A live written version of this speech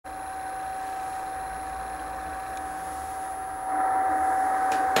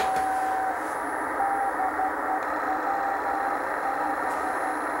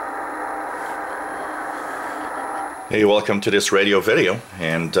Hey, welcome to this radio video,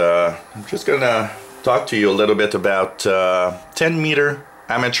 and I'm just gonna talk to you a little bit about 10-meter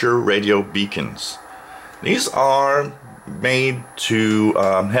amateur radio beacons. These are made to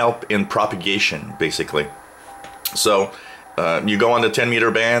help in propagation, basically. So you go on the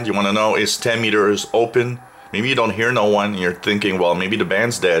 10-meter band, you want to know, is 10 meters open? Maybe you don't hear no one, and you're thinking, well, maybe the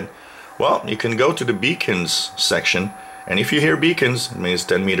band's dead. Well, you can go to the beacons section, and if you hear beacons, it means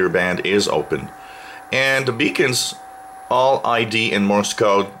 10-meter band is open. And the beacons all ID in Morse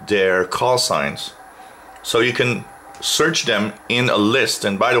code their call signs. So you can search them in a list.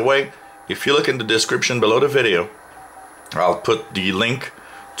 And by the way, if you look in the description below the video, I'll put the link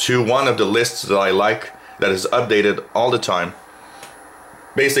to one of the lists that I like that is updated all the time.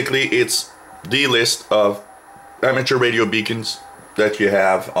 Basically, it's the list of amateur radio beacons that you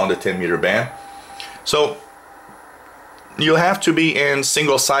have on the 10-meter band. So you have to be in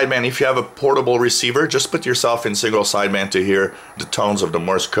single sideband. If you have a portable receiver, just put yourself in single sideband to hear the tones of the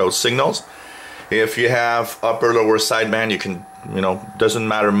Morse code signals. If you have upper lower sideband, you can, doesn't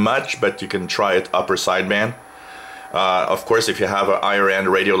matter much, but you can try it upper sideband. Of course, if you have a higher end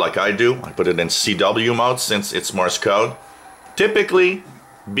radio like I do, I put it in CW mode since it's Morse code. Typically,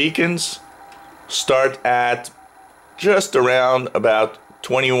 beacons start at just around about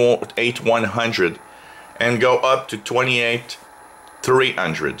 28,100 and go up to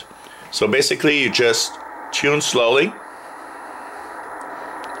 28,300. So basically you just tune slowly.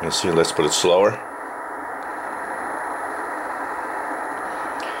 Let's see, let's put it slower.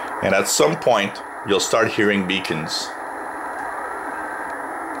 And at some point you'll start hearing beacons.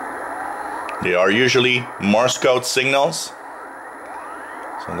 They are usually Morse code signals.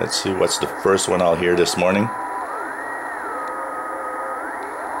 So let's see what's the first one I'll hear this morning.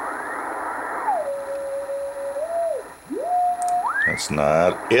 That's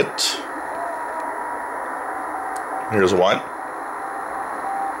not it. Here's one.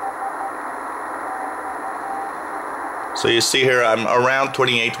 So you see here I'm around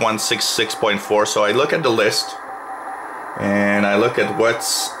 28,166.4. So I look at the list and I look at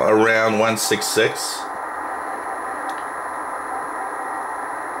what's around 166.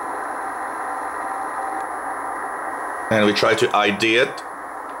 And we try to ID it.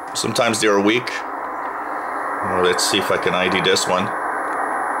 Sometimes they are weak. Well, let's see if I can ID this one.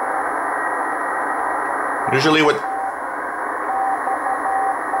 Usually what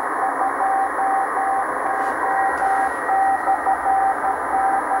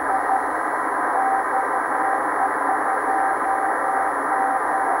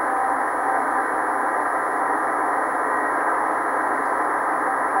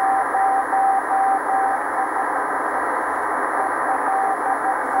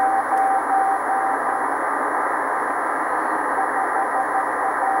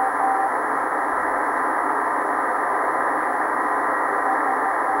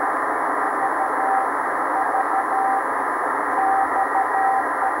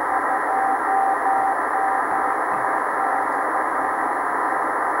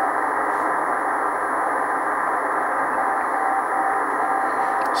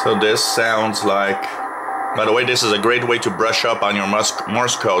So this sounds like, by the way, this is a great way to brush up on your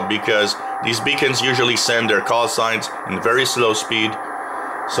Morse code because these beacons usually send their call signs in very slow speed.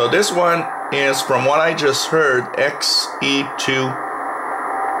 So this one is, from what I just heard,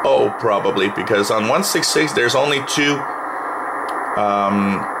 XE2O probably, because on 166 there's only two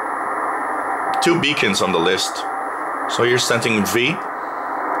beacons on the list. So you're sending V.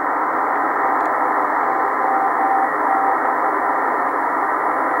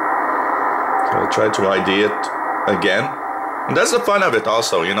 I'll try to ID it again. And that's the fun of it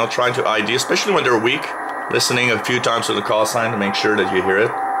also, trying to ID, especially when they're weak, listening a few times to the call sign to make sure that you hear it.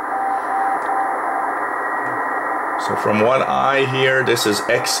 So from what I hear, this is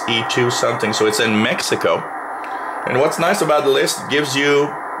XE2 something, so it's in Mexico. And what's nice about the list, it gives you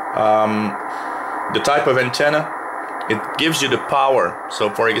the type of antenna, it gives you the power. So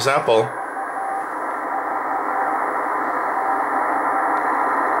for example,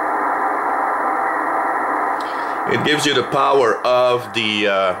 it gives you the power of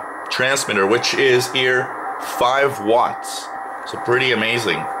the transmitter, which is here 5 watts. So pretty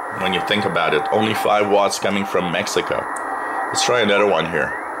amazing when you think about it. Only 5 watts coming from Mexico. Let's try another one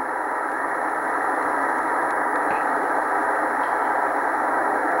here.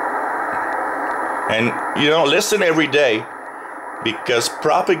 And listen every day because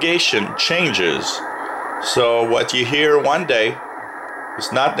propagation changes. So what you hear one day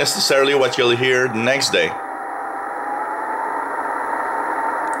is not necessarily what you'll hear the next day.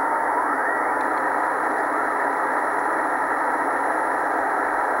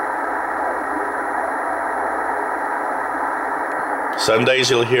 Some days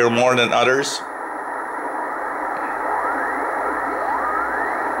you'll hear more than others.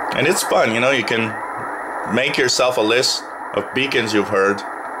 And it's fun, you know, you can make yourself a list of beacons you've heard.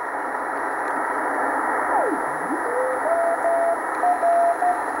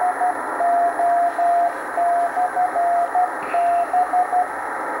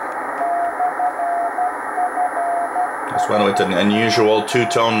 This one with an unusual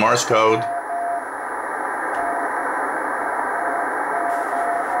two-tone Morse code.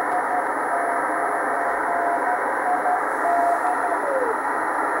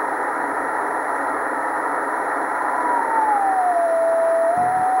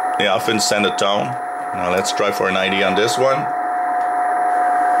 They often send a tone. Now let's try for an ID on this one.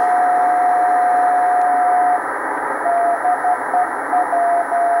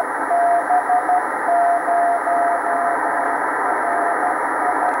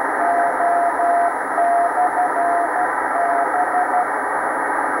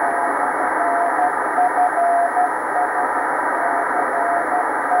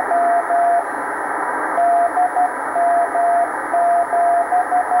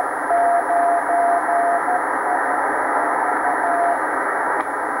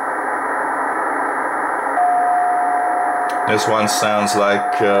 This one sounds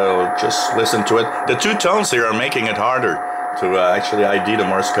like, just listen to it. The two tones here are making it harder to actually ID the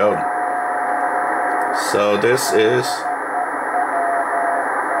Morse code. So this is...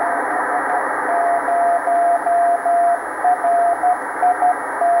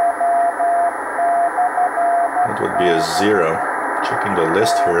 It would be a 0. Checking the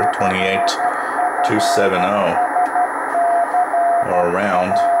list here, 28270 or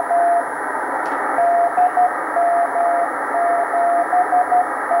around.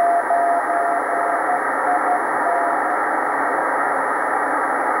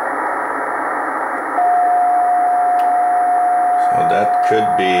 That could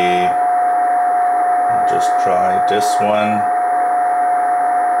be, I'll just try this one.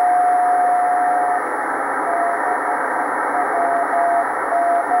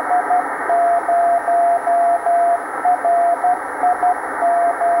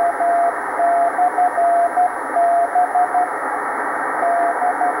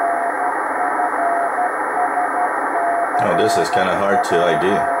 Oh, this is kind of hard to ID.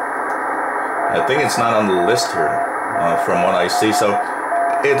 I think it's not on the list here. From what I see, so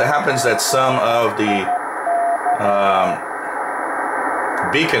it happens that some of the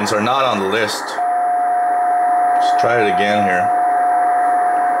beacons are not on the list. Let's try it again here.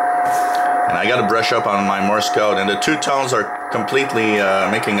 And I got to brush up on my Morse code, and the two tones are completely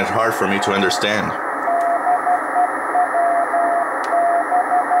making it hard for me to understand.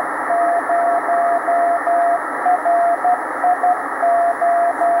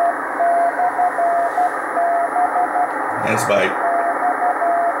 It's by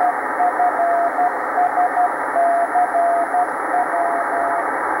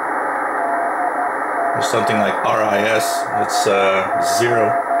there's something like RIS. It's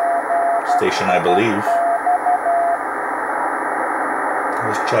 0 station, I believe.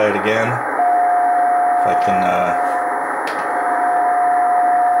 Let's try it again. If I can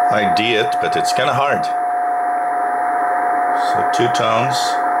ID it, but it's kind of hard. So two tones.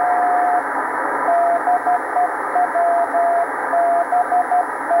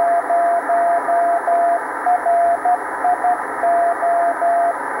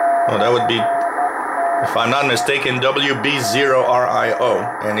 Oh, that would be, if I'm not mistaken, WB0RIO,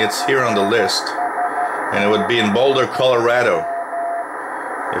 and it's here on the list. And it would be in Boulder, Colorado,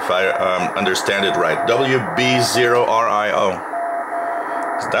 if I understand it right. WB0RIO.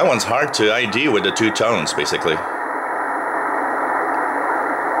 So that one's hard to ID with the two tones, basically.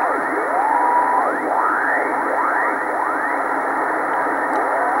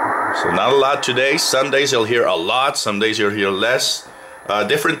 So not a lot today. Some days you'll hear a lot, some days you'll hear less.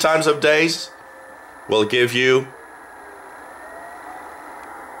 Different times of days will give you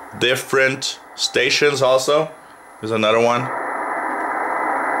different stations also. Here's another one.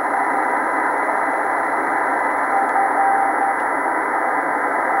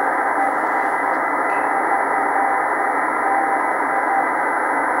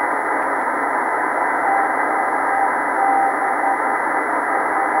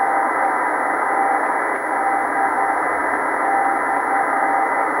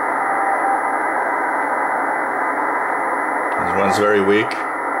 This one's very weak.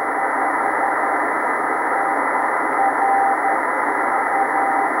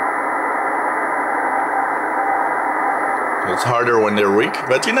 It's harder when they're weak,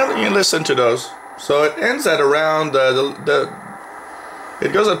 but you know, you listen to those. So it ends at around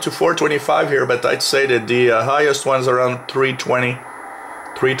it goes up to 425 here, but I'd say that the highest one's around 320.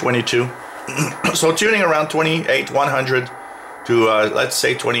 322. So tuning around 28 100 to let's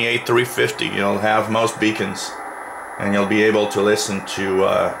say 28 350, you'll have most beacons, and you'll be able to listen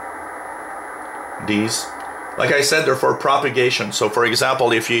to these. Like I said, they're for propagation. So for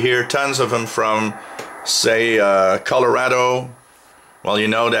example, if you hear tons of them from, say, Colorado, well, you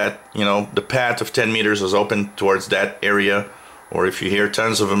know that, you know, the path of 10 meters is open towards that area. Or if you hear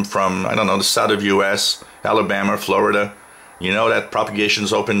tons of them from, I don't know, the south of US, Alabama, Florida, you know that propagation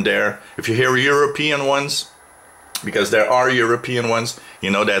is open there. If you hear European ones, because there are European ones, you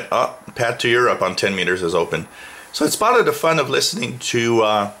know that path to Europe on 10 meters is open. So it's part of the fun of listening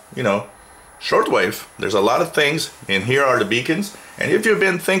to, you know, shortwave. There's a lot of things, and here are the beacons. And if you've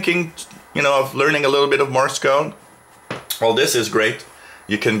been thinking, you know, of learning a little bit of Morse code, well, this is great.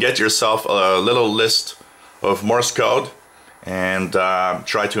 You can get yourself a little list of Morse code and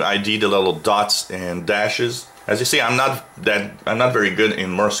try to ID the little dots and dashes. As you see, I'm not very good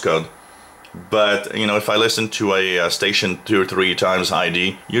in Morse code, but you know, if I listen to a station 2 or 3 times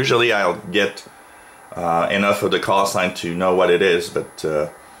ID, usually I'll get enough of the call sign to know what it is. But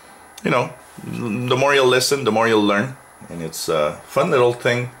you know, the more you'll listen, the more you'll learn, and it's a fun little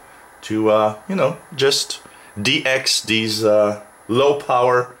thing to you know, just DX these low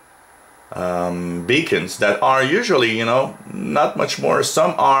power beacons that are usually, you know, not much more.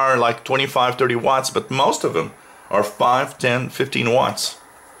 Some are like 25, 30 watts, but most of them are 5, 10, 15 watts.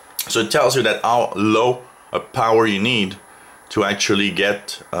 So it tells you that how low a power you need to actually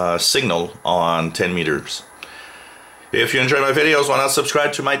get a signal on 10 meters. If you enjoy my videos, why not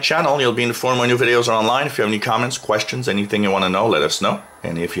subscribe to my channel? You'll be informed when new videos are online. If you have any comments, questions, anything you want to know, let us know.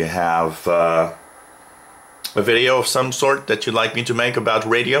 And if you have a video of some sort that you'd like me to make about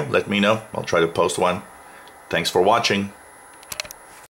radio, let me know. I'll try to post one. Thanks for watching.